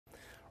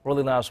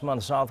Early last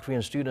month, South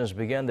Korean students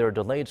began their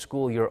delayed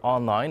school year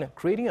online.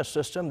 Creating a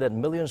system that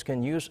millions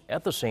can use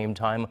at the same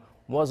time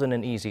wasn't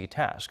an easy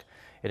task.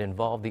 It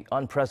involved the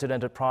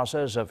unprecedented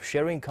process of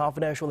sharing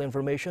confidential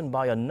information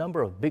by a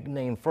number of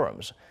big-name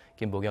firms.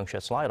 Bokyung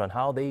sheds light on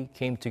how they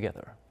came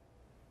together.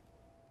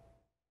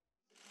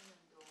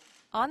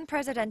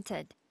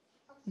 Unprecedented.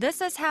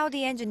 This is how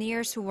the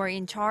engineers who were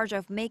in charge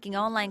of making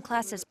online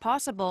classes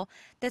possible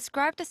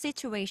described the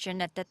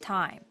situation at the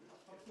time.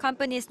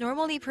 Companies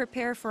normally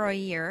prepare for a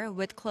year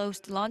with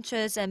closed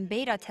launches and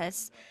beta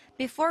tests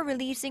before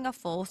releasing a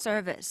full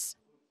service.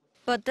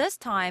 But this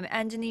time,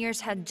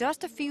 engineers had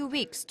just a few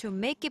weeks to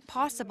make it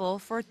possible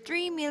for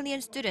 3 million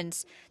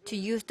students to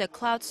use the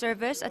cloud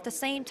service at the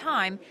same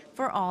time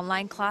for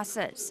online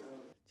classes.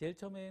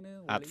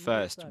 At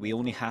first, we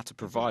only had to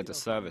provide the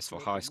service for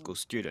high school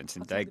students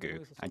in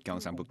Daegu and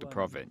Gyeongsangbuk-do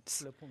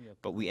Province.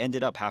 But we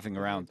ended up having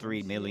around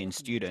 3 million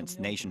students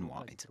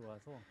nationwide.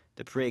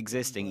 The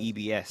pre-existing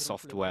EBS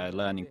Software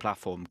Learning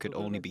Platform could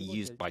only be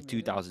used by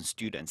 2,000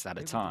 students at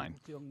a time,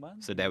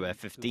 so there were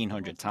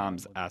 1,500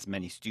 times as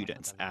many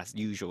students as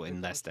usual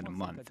in less than a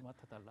month.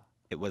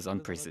 It was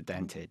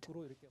unprecedented.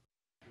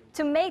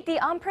 To make the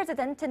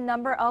unprecedented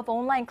number of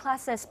online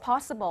classes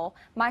possible,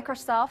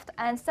 Microsoft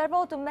and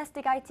several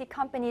domestic IT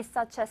companies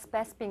such as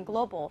Bespin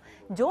Global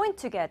joined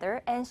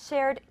together and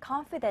shared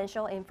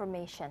confidential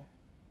information.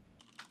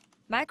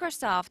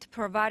 Microsoft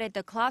provided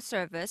the cloud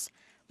service,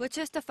 which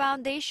is the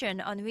foundation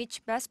on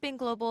which Bespin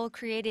Global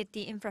created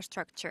the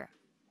infrastructure.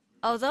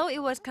 Although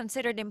it was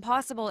considered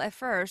impossible at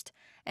first,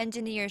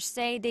 engineers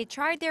say they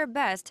tried their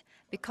best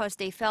because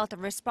they felt a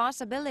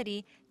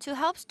responsibility to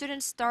help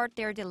students start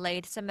their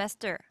delayed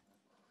semester.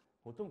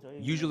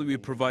 Usually we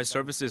provide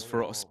services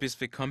for a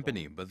specific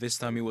company, but this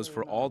time it was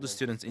for all the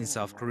students in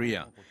South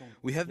Korea.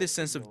 We have this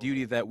sense of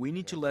duty that we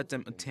need to let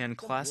them attend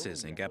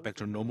classes and get back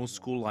to normal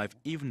school life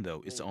even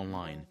though it's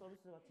online.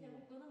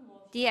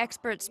 The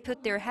experts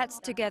put their heads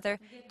together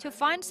to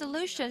find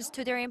solutions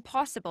to their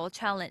impossible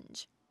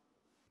challenge.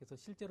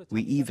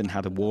 We even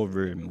had a war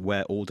room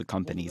where all the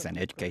companies and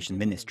education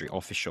ministry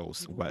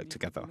officials worked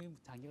together.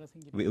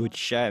 We would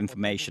share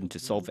information to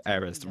solve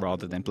errors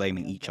rather than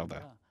blaming each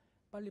other.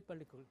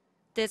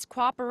 This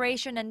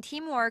cooperation and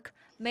teamwork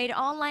made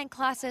online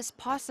classes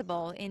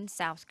possible in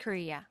South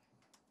Korea.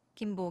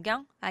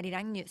 Bokyung,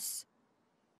 Arirang News.